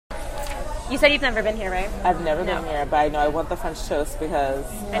You said you've never been here, right? I've never been here, but I know I want the French toast because...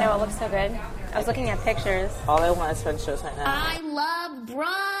 I know, it looks so good. I was looking at pictures. All I want is French toast right now. I love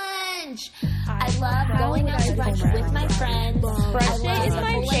brunch. I love going out to brunch with my friends. Brunch day is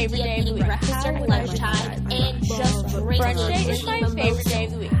my favorite day of the week. Breakfast during lunchtime and just drinking. Brunch day is my favorite day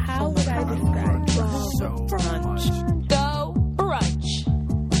of the week. How would I describe brunch? Go brunch.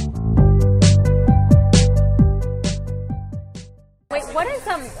 Wait, what is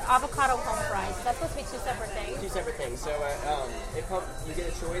avocado home fries? That's supposed to be two separate things. Two separate things. So you get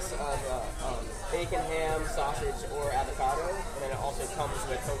a choice of bacon, ham, sausage, or avocado, and then it also comes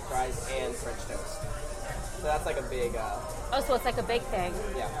with home fries and French toast. So that's like a big... Oh, so it's like a big thing.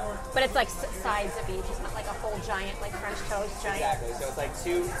 Yeah. But it's like sides of each. It's not like a whole giant, like French toast giant. Exactly. So it's like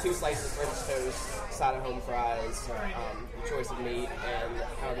two slices of French toast, side of home fries, your choice of meat, and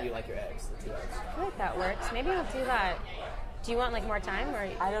however you like your eggs, the 2 eggs. I feel like that works. Maybe we'll do that. Do you want like more time, or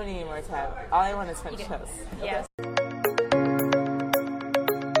I don't need any more time. All I want is French toast. Yes.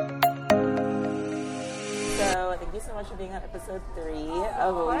 So thank you so much for being on episode 3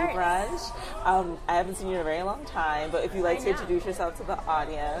 of Wooly Brunch. I haven't seen you in a very long time, but if you'd like to introduce yourself to the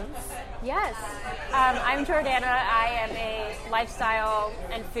audience. Yes. I'm Jordana. I am a lifestyle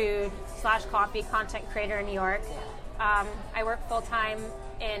and food / coffee content creator in New York. I work full-time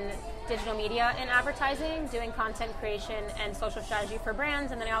in digital media and advertising, doing content creation and social strategy for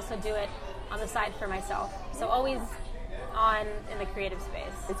brands, and then I also do it on the side for myself. So always on in the creative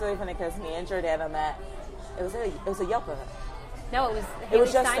space. It's really funny because me and Jordana met. It was a Yelp event. No, it was It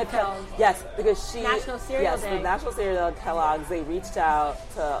was just Steinfeld. yes, because National Cereal Day. the National Cereal Kellogg's. They reached out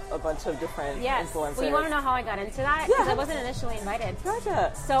to a bunch of different influencers. Well, you want to know how I got into that? Because Yeah. I wasn't initially invited.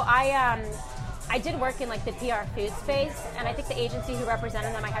 Gotcha. So I did work in like the PR food space, and I think the agency who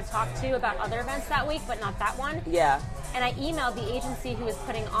represented them I had talked to about other events that week, but not that one. Yeah. And I emailed the agency who was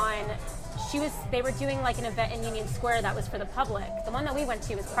putting on. They were doing like an event in Union Square that was for the public. The one that we went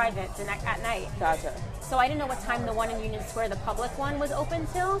to was private at night. Gotcha. So I didn't know what time the one in Union Square, the public one, was open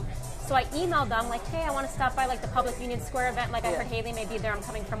till. So I emailed them like, hey, I want to stop by like the public Union Square event. Like I heard Haley may be there. I'm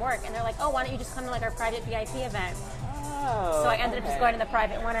coming from work. And they're like, oh, why don't you just come to like our private VIP event? Oh, So I ended up just going to the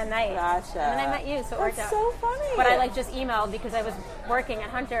private one at night. Gotcha. And then I met you, so it worked out. That's so funny. But I like just emailed because I was working at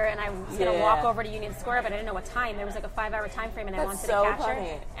Hunter and I was going to walk over to Union Square, but I didn't know what time. There was like a 5-hour time frame and I wanted to catch her.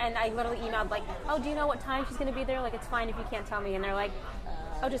 Funny. And I literally emailed like, oh, do you know what time she's going to be there? Like, it's fine if you can't tell me. And they're like,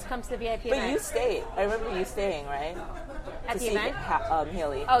 oh, just come to the VIP event. But you stayed. I remember you staying, right? At to the see event?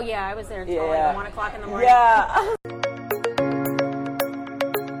 Haley. Oh, yeah, I was there until like 1 o'clock in the morning. Yeah.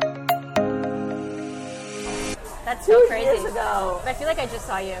 That's so crazy. 2 years ago. But I feel like I just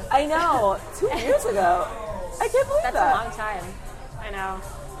saw you. I know. 2 years ago. I can't believe That's that. a long time. I know.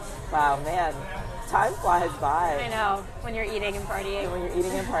 Wow, man. Time flies by. I know. When you're eating and partying. When you're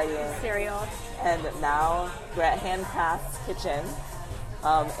eating and partying. Cereal. And now we're at Handcraft's Kitchen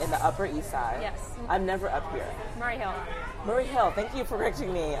in the Upper East Side. Yes. I'm never up here. Murray Hill. Murray Hill, thank you for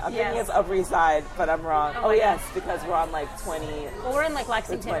correcting me. I'm thinking it's Upper East Side, but I'm wrong. Oh yes, because we're on like 20. Well, we're in like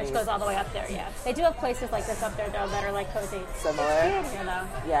Lexington, which goes all the way up there, yeah. They do have places like this up there, though, that are like cozy. Similar. It's weird here, though.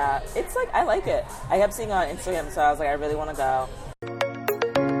 Yeah, it's like, I like it. I kept seeing it on Instagram, so I was like, I really want to go. New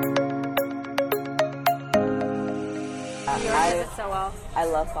York does it so well. I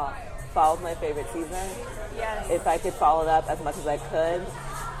love fall. Fall is my favorite season. Yes. If I could follow it up as much as I could,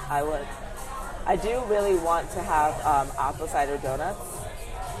 I would. I do really want to have apple cider donuts.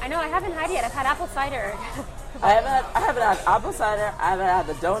 I know, I haven't had it yet. I've had apple cider. I haven't had apple cider. I haven't had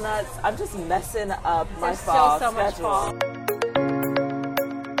the donuts. I'm just messing up my fall so much schedule. fall.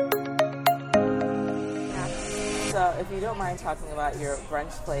 So, if you don't mind talking about your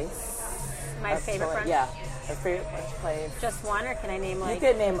brunch place. My favorite brunch? Yeah, your favorite brunch place. Just one, or can I name like... You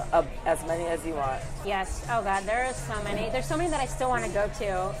can name as many as you want. Yes. Oh, God, there are so many. There's so many that I still want to go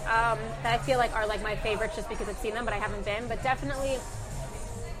to that I feel like are like my favorites just because I've seen them, but I haven't been. But definitely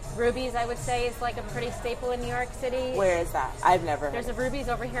Ruby's, I would say, is like a pretty staple in New York City. Where is that? I've never heard. There's a Ruby's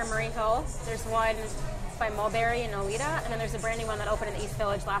over here in Murray Hill. There's one by Mulberry and Nolita, and then there's a brand new one that opened in East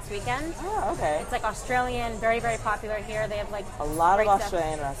Village last weekend. Oh, okay. It's like Australian, very, very popular here. They have like a lot of great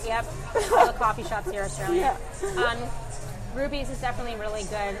Australian stuff. restaurants. Yep. All the coffee shops here are Australian. Yeah. Ruby's is definitely really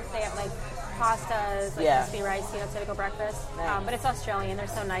good. They have like pastas, like crispy rice, typical breakfast. Nice. But it's Australian. They're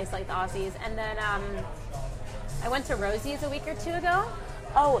so nice, like the Aussies. And then I went to Rosie's a week or two ago.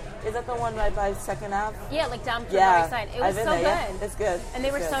 Oh, is that the one right by Second Ave? Yeah, like down the right side. It was so good. Yeah. It's good. And they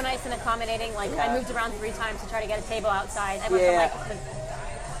were so nice and accommodating. Like I moved around 3 times to try to get a table outside. I went from like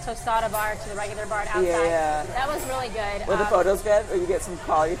tostada bar to the regular bar outside. Yeah. That was really good. Were the photos good? Or you get some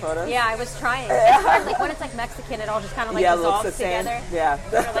quality photos? Yeah, I was trying. It's hard, like when it's like Mexican, it all just kind of like Yeah, looks dissolves the same. together.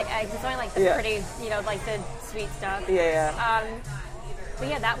 Yeah. Or like eggs. It's only like the Yeah. pretty, like the sweet stuff. Yeah. But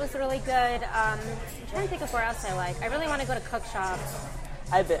yeah, that was really good. I'm trying to think of where else I like. I really want to go to Cook Shop.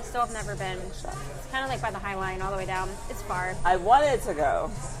 I've been. Still have never been. It's kind of like by the High Line all the way down. It's far. I wanted to go,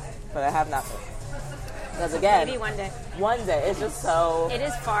 but I have not been. Because again, Maybe one day. one day, it's just so, It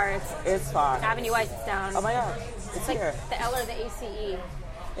is far. It's far. Avenue Wise, it's down. Oh my god, it's like here. the L or the ACE.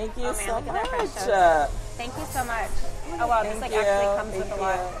 Thank you Oh, man, so look at that fresh much. toast. Thank you so much. Oh wow, this Thank like you. actually comes Thank with a you.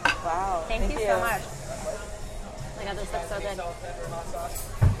 lot. Wow. Thank you so much. Oh my god, this looks so good.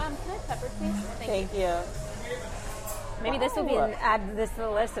 Can I have pepper, please? Thank you. Maybe this will be add this to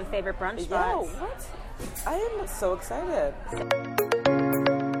the list of favorite brunch Yo, spots. what? I am so excited.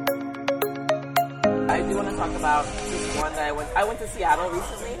 I do want to talk about this one that I went to Seattle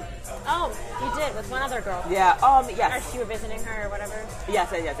recently. Oh, you did with one other girl. Yeah. Or Yes. you were visiting her or whatever. Yes.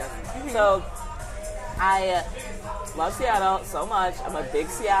 So, I love Seattle so much. I'm a big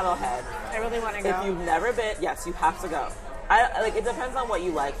Seattle head. I really want to go. If you've never been, yes, you have to go. I like. It depends on what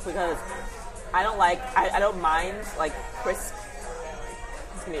you like because I don't like. I don't mind like crisp,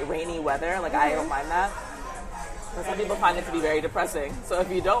 rainy weather. Like I don't mind that. But some people find it to be very depressing. So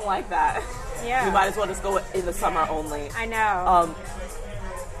if you don't like that, Yeah. you might as well just go in the summer only. I know.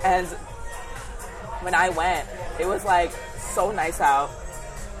 And when I went, it was like so nice out.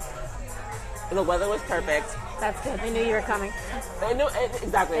 The weather was perfect. That's good. They knew you were coming. I knew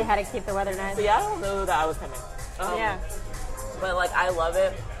exactly. They had to keep the weather nice. Seattle knew that I was coming. Yeah. But like I love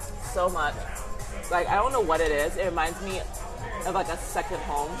it so much. Like I don't know what it is. It reminds me of like a second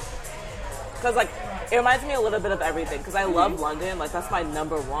home. Cause like it reminds me a little bit of everything. Cause I love London. Like that's my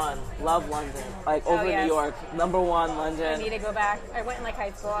number one. Love London. Like over yes. New York, number one I London. need to go back. I went in like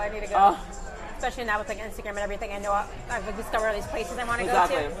high school. I need to go. Oh. Especially now with like Instagram and everything. I know I've discovered all these places I want to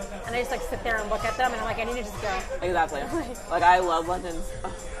Exactly. go to. And I just like sit there and look at them and I'm like, I need to just go. Exactly. Like I love London.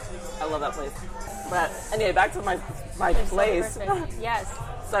 Oh, I love that place. But anyway, back to my place. So perfect. Yes.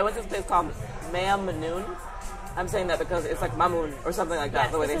 So I went to this place called Ma'am Manoon. I'm saying that because it's like Mamoon or something like that,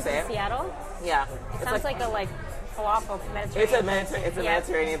 Yes, the way this they is say in it. Seattle. Yeah. It sounds like a falafel Mediterranean. It's a Yes.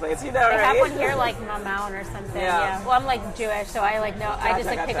 Mediterranean place. You know, They right? have one here like Mamoun or something. Yeah. Well, I'm like Jewish, so I like know. I just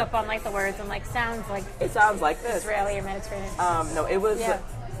like pick Gotcha. up on like the words and like sounds like It sounds like this. Israeli or Mediterranean. No, it was Yeah.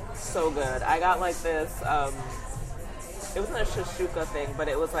 so good. I got like this. It wasn't a shashuka thing, but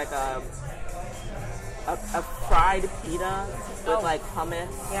it was like a fried pita with like hummus.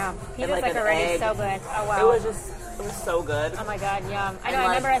 Yeah, pita's like like an already egg. so good. Oh wow. It was so good. Oh my god, yeah. I And, know. I like-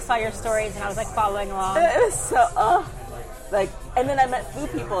 remember I saw your stories and I was like following along. It was so and then I met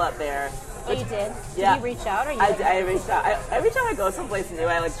food people up there. Oh, you did? Yeah. Did you reach out or you? I reached out. Every time I go someplace new,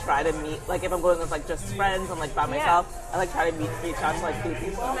 I like try to meet. Like if I'm going with like just friends, I'm like by myself. I like try to reach out to like food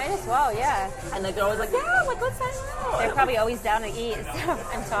people. Might as well, yeah. And they're always like, yeah, like let's hang out. They're probably always down to eat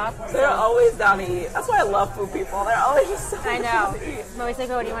and talk. They're always down to eat. That's why I love food people. They're always just so I know. down to eat. I'm always like,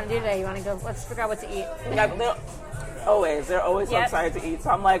 oh, what do you want to do today? You want to go? Let's figure out what to eat. Like, they're always so Yep. excited to eat.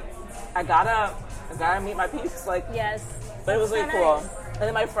 So I'm like, I gotta meet my peeps. Like, Yes. but it was That's really so cool. nice. And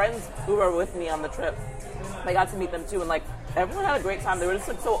then my friends who were with me on the trip, I got to meet them too, and like everyone had a great time. They were just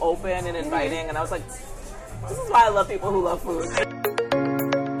like so open and inviting, and I was like, this is why I love people who love food.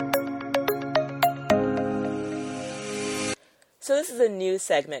 So this is a new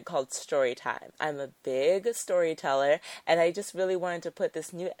segment called Story Time. I'm a big storyteller, and I just really wanted to put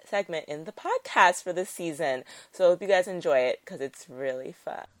this new segment in the podcast for this season. So I hope you guys enjoy it, because it's really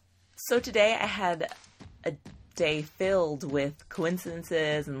fun. So today I had a day filled with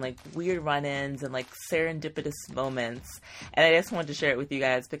coincidences and like weird run-ins and like serendipitous moments, and I just wanted to share it with you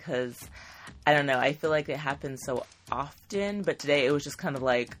guys because I don't know, I feel like it happens so often, but today it was just kind of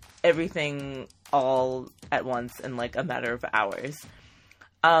like everything all at once in like a matter of hours.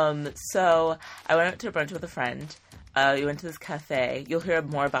 So I went out to brunch with a friend. We went to this cafe. You'll hear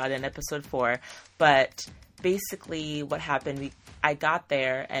more about it in episode 4, but basically what happened, I got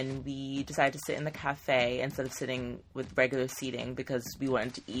there and we decided to sit in the cafe instead of sitting with regular seating because we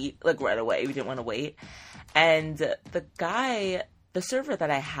wanted to eat like right away. We didn't want to wait. And the server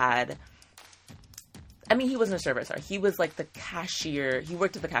that I had, I mean, he wasn't a server, sorry. He was like the cashier. He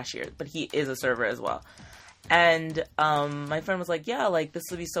worked at the cashier, but he is a server as well. And my friend was like, yeah, like this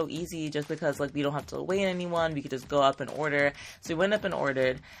would be so easy just because like we don't have to wait anyone. We could just go up and order. So we went up and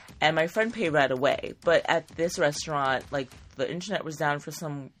ordered, and my friend paid right away. But at this restaurant, like the internet was down for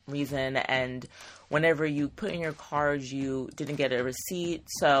some reason, and whenever you put in your card, you didn't get a receipt.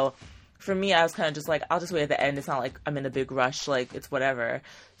 So for me, I was kind of just like, I'll just wait at the end. It's not like I'm in a big rush. Like, it's whatever.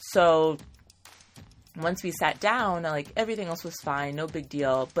 So once we sat down, like, everything else was fine. No big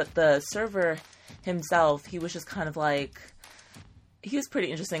deal. But the server himself, he was just kind of like, he was pretty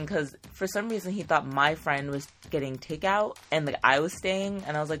interesting because for some reason he thought my friend was getting takeout and like I was staying.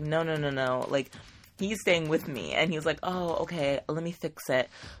 And I was like, no. Like, he's staying with me. And he was like, oh, okay, let me fix it.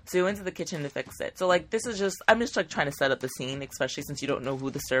 So we went to the kitchen to fix it. So, like, this is just, I'm just, like, trying to set up the scene, especially since you don't know who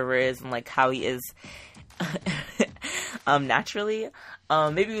the server is and, like, how he is naturally.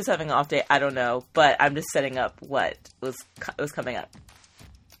 Maybe he was having an off day, I don't know. But I'm just setting up what was coming up.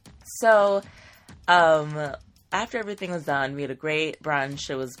 So, after everything was done, we had a great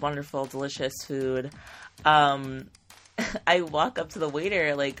brunch. It was wonderful, delicious food. I walk up to the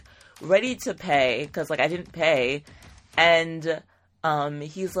waiter, like, ready to pay, because, like, I didn't pay, and,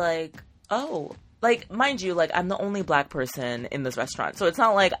 he's like, oh, like, mind you, like, I'm the only black person in this restaurant, so it's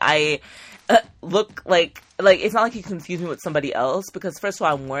not like I look like, it's not like he confused me with somebody else, because, first of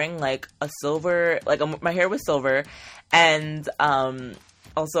all, I'm wearing, like, a silver, like, my hair was silver, and,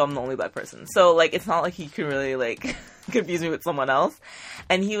 also, I'm the only black person, so, like, it's not like he can really, like, confuse me with someone else,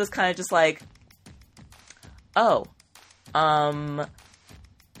 and he was kind of just like, oh,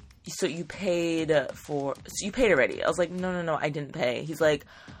 so you paid already. I was like, no, I didn't pay. He's like,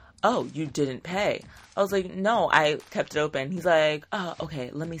 oh, you didn't pay. I was like, no, I kept it open. He's like, oh,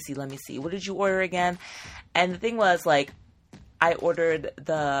 okay, let me see. What did you order again? And the thing was, like, I ordered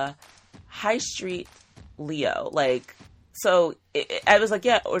the High Street Leo. Like, so I was like,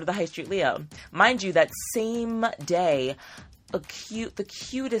 yeah, order the High Street Leo. Mind you, that same day, the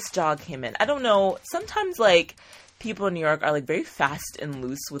cutest dog came in. I don't know, sometimes, like, people in New York are, like, very fast and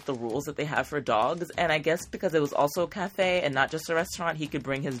loose with the rules that they have for dogs, and I guess because it was also a cafe and not just a restaurant, he could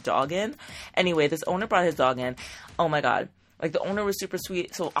bring his dog in. Anyway, this owner brought his dog in. Oh my god. Like, the owner was super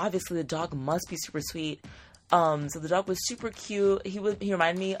sweet, so obviously the dog must be super sweet. So the dog was super cute. He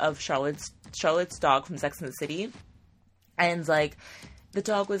reminded me of Charlotte's dog from Sex and the City. And, like, the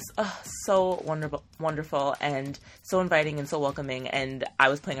dog was so wonderful and so inviting and so welcoming, and I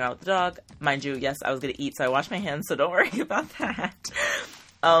was playing around with the dog. Mind you, yes, I was going to eat, so I washed my hands, so don't worry about that.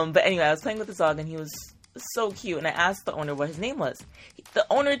 But anyway, I was playing with the dog, and he was so cute, and I asked the owner what his name was. The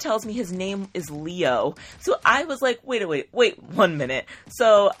owner tells me his name is Leo. So I was like, wait 1 minute.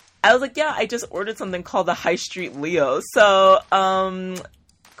 So I was like, yeah, I just ordered something called the High Street Leo. So,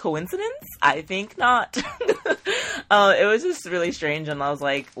 coincidence? I think not. It was just really strange, and I was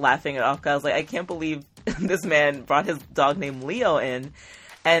like laughing it off because I was like, I can't believe this man brought his dog named Leo in,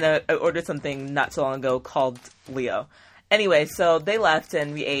 and I ordered something not so long ago called Leo. Anyway, so they left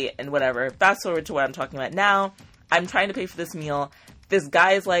and we ate and whatever. Fast forward to what I'm talking about now. I'm trying to pay for this meal. This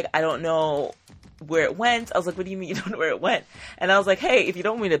guy is like, I don't know where it went. I was like, what do you mean you don't know where it went? And I was like, hey, if you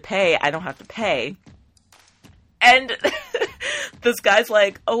don't want me to pay, I don't have to pay. And this guy's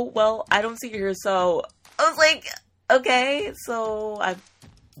like, oh, well, I don't see you here, so I was like, okay, so I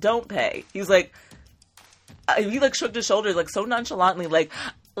don't pay. He was like, he like shrugged his shoulders like so nonchalantly, like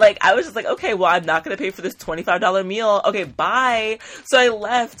I was just like, okay, well, I'm not gonna pay for this $25 meal. Okay, bye. So I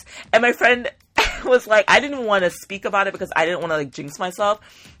left, and my friend was like, I didn't want to speak about it because I didn't want to like jinx myself.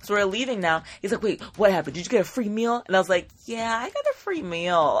 So we're leaving now. He's like, wait, what happened? Did you get a free meal? And I was like, yeah, I got a free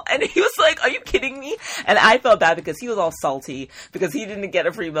meal. And he was like, are you kidding me? And I felt bad because he was all salty because he didn't get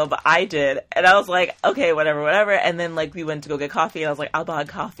a free meal, but I did. And I was like, okay, whatever. And then like we went to go get coffee, and I was like, I'll buy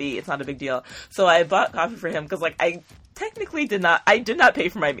coffee. It's not a big deal. So I bought coffee for him because like I technically did not pay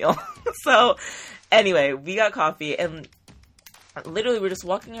for my meal. So anyway, we got coffee, and literally we're just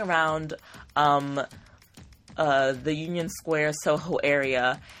walking around the Union Square, Soho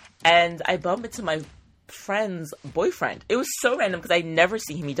area, and I bumped into my friend's boyfriend. It was so random because I never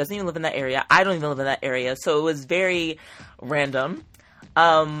see him. He doesn't even live in that area. I don't even live in that area, so it was very random.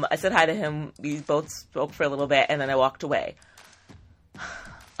 I said hi to him. We both spoke for a little bit, and then I walked away.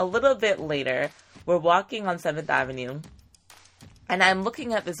 A little bit later, we're walking on 7th Avenue, and I'm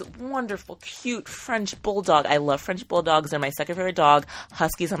looking at this wonderful, cute French bulldog. I love French bulldogs. They're my second favorite dog.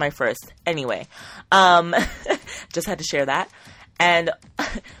 Huskies are my first. Anyway, just had to share that. And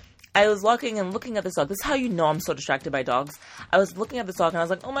I was walking and looking at this dog. This is how you know I'm so distracted by dogs. I was looking at this dog, and I was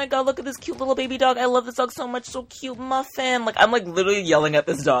like, oh my god, look at this cute little baby dog. I love this dog so much. So cute, Muffin. Like, I'm like literally yelling at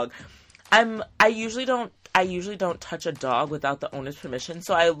this dog. I usually don't touch a dog without the owner's permission.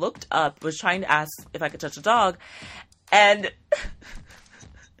 So I looked up, was trying to ask if I could touch a dog, and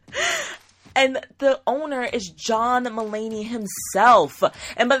the owner is John Mulaney himself.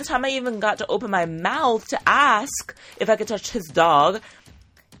 And by the time I even got to open my mouth to ask if I could touch his dog,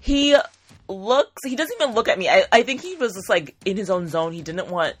 he doesn't even look at me. I think he was just like in his own zone. He didn't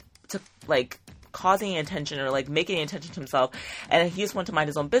want to, like, cause any attention or, like, make any attention to himself. And he just wanted to mind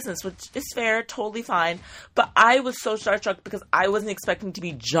his own business, which is fair, totally fine. But I was so starstruck because I wasn't expecting to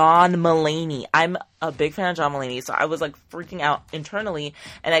be John Mulaney. I'm a big fan of John Mulaney, so I was, like, freaking out internally,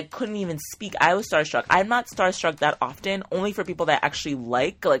 and I couldn't even speak. I was starstruck. I'm not starstruck that often, only for people that I actually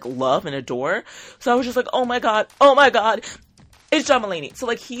like, love and adore. So I was just like, oh my god, it's John Mulaney. So,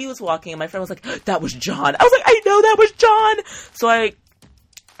 like, he was walking, and my friend was like, that was John. I was like, I know that was John. So I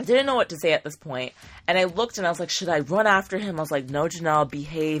didn't know what to say at this point, and I looked, and I was like, should I run after him? I was like, no, Janelle,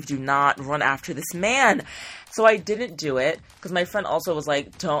 behave. Do not run after this man. So I didn't do it, because my friend also was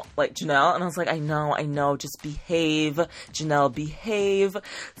like, don't, like, Janelle, and I was like, I know, just behave. Janelle, behave.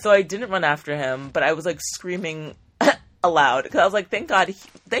 So I didn't run after him, but I was, like, screaming aloud, because I was like, thank God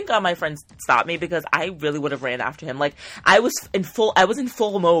my friend stopped me, because I really would have ran after him. Like, I was in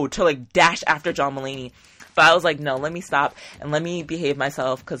full mode to, like, dash after John Mulaney. But I was like, no, let me stop and let me behave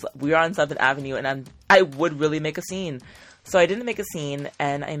myself, because we're on 7th Avenue and I would really make a scene. So I didn't make a scene,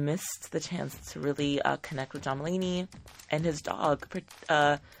 and I missed the chance to really connect with John Mulaney and his dog,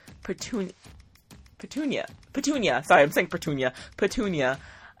 Petunia. Sorry, I'm saying Petunia.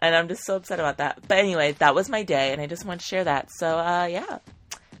 And I'm just so upset about that. But anyway, that was my day, and I just want to share that. So, yeah.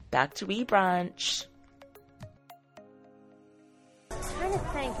 Back to brunch. I'm trying to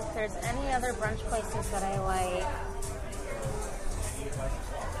think if there's any other brunch places that I like.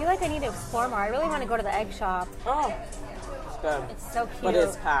 I feel like I need to explore more. I really want to go to the egg shop. Oh, it's good. It's so cute. But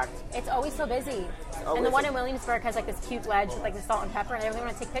it's packed. It's always so busy. And the one in Williamsburg has, like, this cute ledge with, like, the salt and pepper, and I really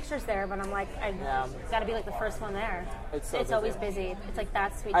want to take pictures there, but I'm like, I've got to be, like, the first one there. It's always busy. It's like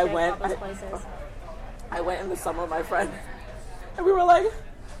that Sweet Chick, all those places. I went in the summer with my friend, and we were like,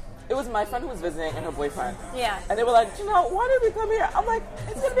 it was my friend who was visiting and her boyfriend. Yeah. And they were like, why did we come here? I'm like,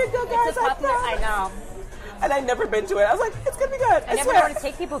 it's going to be good, guys. I know. And I'd never been to it. I was like, it's going to be good. I never know where to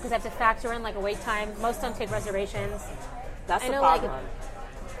take people because I have to factor in, like, a wait time. Most don't take reservations. That's the problem. Like,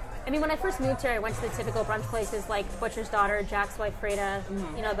 I mean, when I first moved here, I went to the typical brunch places like Butcher's Daughter, Jack's Wife Freda.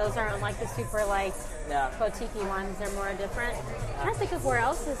 Mm-hmm. Those aren't like the super, like, boutique-y ones. They're more different. I'm trying to think of where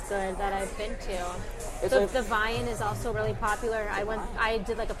else is good that I've been to. The Vine is also really popular. I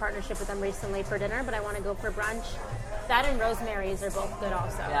did, like, a partnership with them recently for dinner, but I want to go for brunch. That and Rosemary's are both good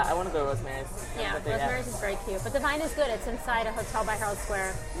also. Yeah, I want to go to Rosemary's. Yeah, Rosemary's is very cute. But the Vine is good. It's inside a hotel by Herald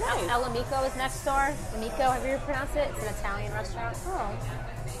Square. Nice. El Amico is next door. Amico, have you ever pronounced it? It's an Italian restaurant. Oh.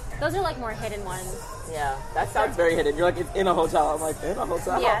 Those are, like, more hidden ones. Yeah, that sounds very hidden. You're like, it's in a hotel. I'm like, in a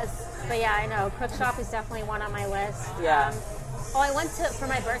hotel? Yes. But yeah, I know. Cook Shop is definitely one on my list. Yeah. I went to, for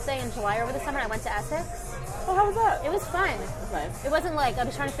my birthday in July over the summer, I went to Essex. Oh, how was that? It was fun. That's nice. It wasn't like, I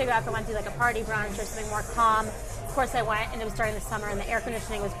was trying to figure out if I wanted to do, like, a party brunch or something more calm. Of course I went, and it was during the summer, and the air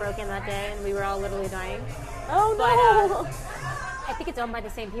conditioning was broken that day, and we were all literally dying. Oh, no! But, I think it's owned by the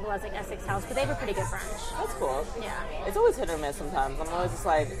same people as, like, Essex House, but they have a pretty good brunch. That's cool. Yeah. It's always hit or miss sometimes. I'm always just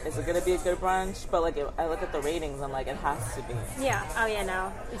like, is it going to be a good brunch? But, like, if I look at the ratings, I'm like, it has to be. Yeah. Oh, yeah,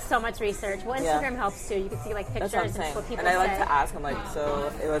 no. It's so much research. Well, Instagram helps, too. You can see, like, pictures and what people say. And I like to ask, I'm like,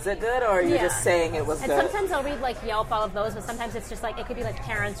 so, was it good, or are you just saying it was good? And sometimes I'll read, like, Yelp, all of those, but sometimes it's just, like, it could be, like,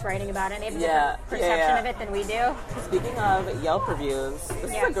 parents writing about it, and they have a different perception of it than we do. Speaking of Yelp reviews,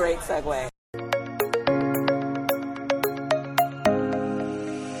 this is a great segue.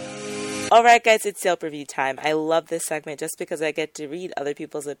 Alright guys, it's Yelp review time. I love this segment just because I get to read other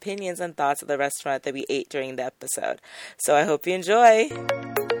people's opinions and thoughts of the restaurant that we ate during the episode. So I hope you enjoy.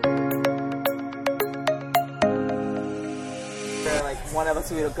 Like, one of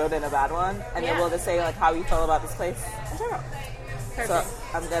us will go in a bad one, and then we'll just say, like, how we felt about this place in general. Perfect. So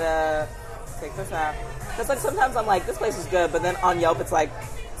I'm gonna take this out. Because, like, sometimes I'm like, this place is good, but then on Yelp it's like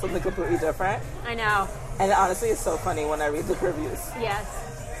something completely different. I know. And honestly, it's so funny when I read the reviews. Yes.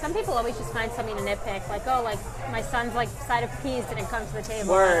 Some people always just find something to nitpick. Like, oh, like, my son's, like, side of peas didn't come to the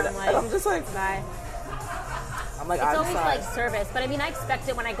table. Word. And I'm just like, bye. I'm like, it's I'm always, sorry. like, service. But, I mean, I expect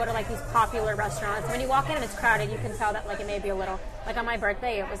it when I go to, like, these popular restaurants. When you walk in and it's crowded, you can tell that, like, it may be a little... Like, on my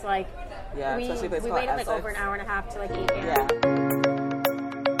birthday, it was, like... Yeah, we waited, like, over an hour and a half to, like, eat here. Yeah.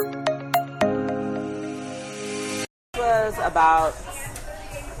 It was about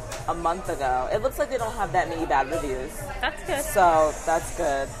a month ago. It looks like they don't have that many bad reviews. That's good. So, that's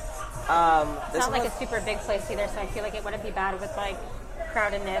good. It's not like a super big place either, so I feel like it wouldn't be bad with, like,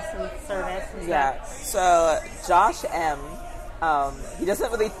 crowdedness and service and stuff. So Josh M, he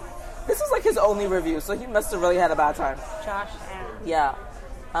doesn't really... This was, like, his only review, so he must have really had a bad time. Josh M. Yeah.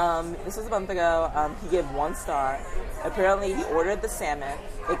 This was a month ago. He gave 1 star. Apparently, he ordered the salmon.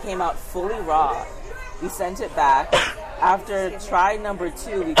 It came out fully raw. We sent it back. After try number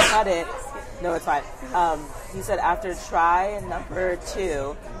 2, we cut it. No, it's fine. he said after try number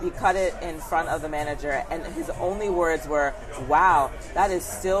 2, we cut it in front of the manager, and his only words were, "Wow, that is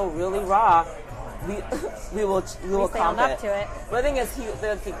still really raw. We will They comp owned up it." to it. But the thing is,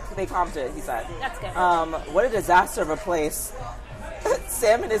 they comped it. He said, That's good. "What a disaster of a place.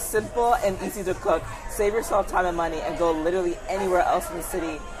 Salmon is simple and easy to cook. Save yourself time and money and go literally anywhere else in the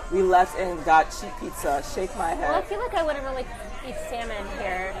city. We left and got cheap pizza. Shake my Well, I head." feel like I wouldn't really eat salmon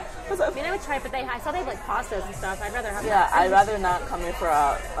here. I mean, I would try it, but I saw they have like pastas and stuff. I'd rather have Yeah, that. I'd rather not come here for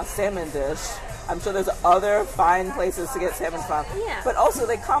a salmon dish. I'm sure there's other fine places to get salmon from. Yeah. But also,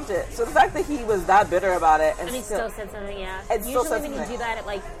 they comped it. So the fact that he was that bitter about it And he still said something, yeah. And still Usually said when you something. do that, it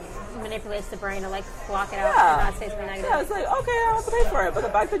like manipulates the brain to like block it out Yeah. and not say something negative. Yeah, it's like, okay, I'll have to pay for it. But the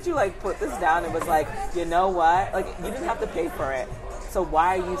fact that you like put this down and was like, you know what? Like, you didn't have to pay for it. So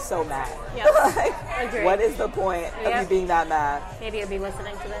why are you so mad? Yeah. Like, Agree. what is the point of Yep. you being that mad? Maybe you'll be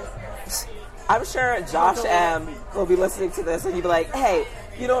listening to this. I'm sure Josh M will be listening to this and you'll be like, hey,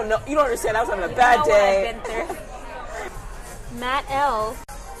 you don't understand. I was having a You bad know day. what I've been through. Matt L.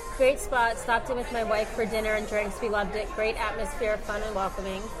 Great spot. Stopped in with my wife for dinner and drinks. We loved it. Great atmosphere, fun and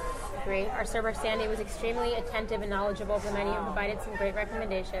welcoming. Great. Our server Sandy was extremely attentive and knowledgeable of the menu and provided some great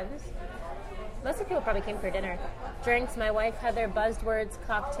recommendations. Most of the people probably came for dinner. Drinks. My wife had their Buzzwords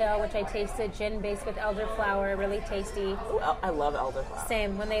cocktail, which I tasted. Gin based with elderflower, really tasty. Ooh, I love elderflower.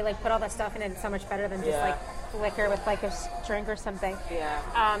 Same. When they like put all that stuff in it, it's so much better than just Yeah. like liquor with like a drink or something.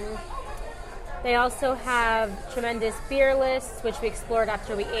 Yeah. They also have tremendous beer lists, which we explored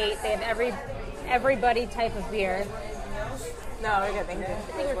after we ate. They have everybody type of beer. No, we're good. Thank you. I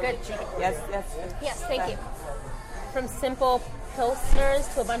think we're good. Yes. Yes, thank you. From simple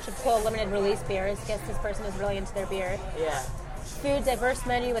pilsners to a bunch of cool limited release beers. I guess this person is really into their beer. Yeah. Food, diverse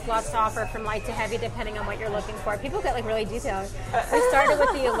menu with lots to offer from light to heavy depending on what you're looking for. People get like really detailed. We started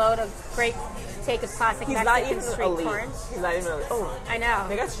with the Elote, great take of classic He's not Mexican even street elite. corn. He's not even elite. Oh, I know.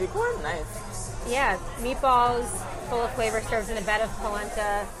 they got street corn? Nice. Yeah, meatballs full of flavor served in a bed of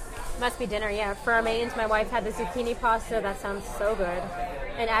polenta. Must be dinner, yeah. For our mains, my wife had the zucchini pasta. That sounds so good.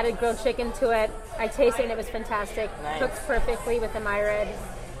 And added grilled chicken to it. I tasted it and it was fantastic. Nice. Cooked perfectly with a myriad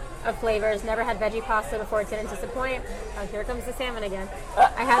of flavors. Never had veggie pasta before. It didn't disappoint. Oh, here comes the salmon again.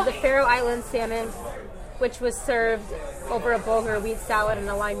 I had the Faroe Islands salmon, which was served over a bulgur wheat salad and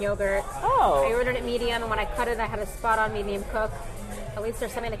a lime yogurt. I Oh. ordered it medium, and when I cut it, I had a spot on medium cook. At least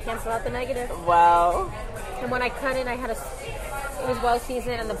there's something to cancel out the negative. Wow. And when I cut it, it was well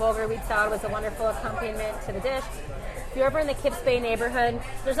seasoned, and the bulgur wheat salad was a wonderful accompaniment to the dish. If you're ever in the Kips Bay neighborhood,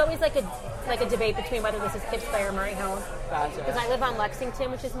 there's always like a debate between whether this is Kips Bay or Murray Hill. Because Gotcha. I live on Lexington,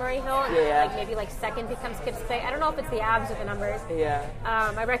 which is Murray Hill, and Yeah. like maybe like second becomes Kips Bay. I don't know if it's the abs or the numbers. Yeah.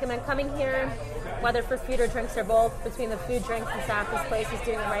 I recommend coming here, whether for food or drinks or both. Between the food, drinks, and staff, this place is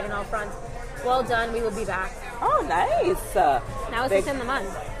doing it right on all fronts. Well done. We will be back. Oh, nice. That was They- within the month.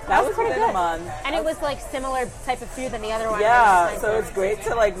 That was pretty within a good. month. And it was like similar type of food than the other one. Yeah, It was so nicer. it's great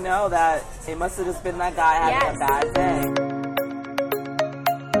to like know that it must have just been that guy having Yes. a bad day.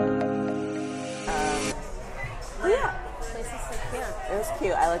 Yeah, This is so cute. it was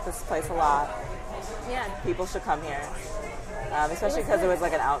cute. I like this place a lot. Yeah. People should come here, especially because there was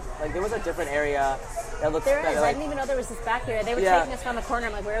like there was a different area that looks There is. better. I Like, didn't even know there was this back here. They were Yeah. taking us around the corner.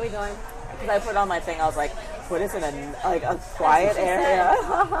 I'm like, where are we going? because I put on my thing, I was like, put us in a quiet she area.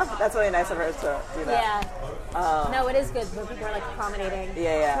 That's really nice of her to do that. Yeah. No, it is good when people are like accommodating.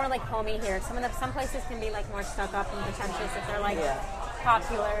 Yeah. It's more like homey here. Some places can be like more stuck up and pretentious if they're like Yeah.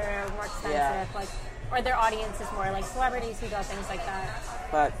 popular or more expensive. Yeah. Like, or their audience is more like celebrities who go things like that.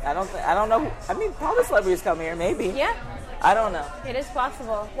 But I don't know. I mean, probably celebrities come here, maybe. Yeah. I don't know. It is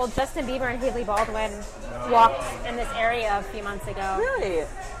possible. Well, Justin Bieber and Haley Baldwin walked in this area a few months ago. Really?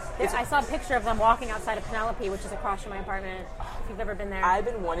 I saw a picture of them walking outside of Penelope, which is across from my apartment. If you've ever been there. I've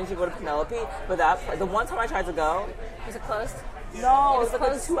been wanting to go to Penelope, but the one time I tried to go, Was it closed? no, It it was was like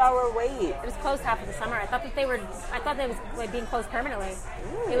closed. a 2-hour wait. It was closed half of the summer. I thought they was like being closed permanently.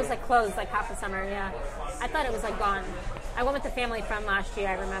 It was like closed like half the summer. Yeah, I thought it was like gone. I went with the family from last year.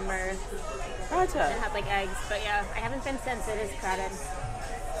 I remember and Gotcha. had like eggs, but yeah, I haven't been since. It is crowded.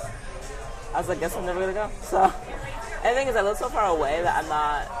 I was like, guess I'm never gonna go. So, and the thing is, I live so far away that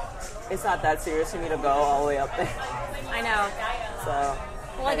it's not that serious for me to go all the way up there. I know. So,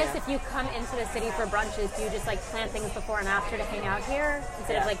 Well, I guess if you come into the city for brunches, do you just like plan things before and after to hang out here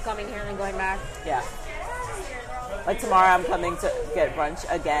instead of Yeah. like coming here and then going back? yeah. Like tomorrow, I'm coming to get brunch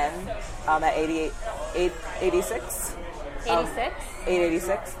again at 886. 86?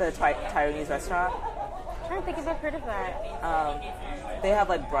 886, the Taiwanese restaurant. I'm trying to think if I've heard of that. They have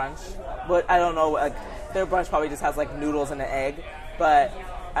like brunch, but I don't know. Like their brunch probably just has like noodles and an egg. But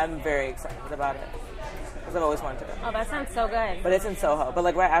I'm very excited about it. because I've always wanted to go. Oh, that sounds so good. But it's in Soho. But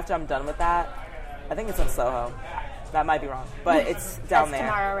like right after I'm done with that, I think it's in Soho. That might be wrong, but it's down there.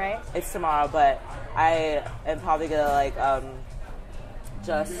 That's tomorrow, right? It's tomorrow, but I am probably gonna like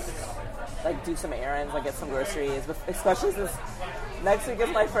just like do some errands, like get some groceries, especially since next week is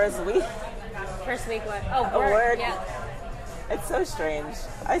my first week. First week what? Oh, Work. Yeah. It's so strange.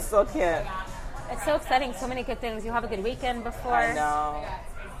 I still can't. It's so exciting. So many good things. You have a good weekend before. I know.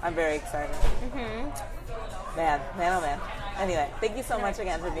 I'm very excited. Man, oh man. Anyway, thank you so much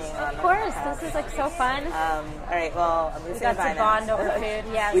again for being on. Of course, this is like so fun. All right, well, I'm going to say bye now. We got to bond over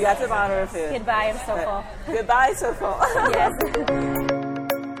food, yes. We got to bond over food. Goodbye, I'm so full. Goodbye, so full. Yes.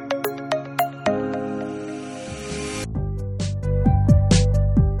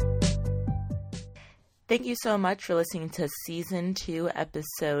 Thank you so much for listening to Season 2,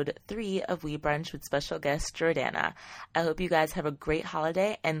 Episode 3 of We Brunch with special guest Jordana. I hope you guys have a great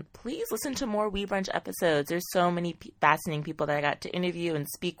holiday, and please listen to more We Brunch episodes. There's so many fascinating people that I got to interview and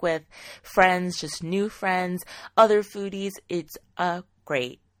speak with, friends, just new friends, other foodies. It's a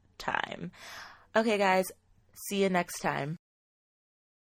great time. Okay, guys, see you next time.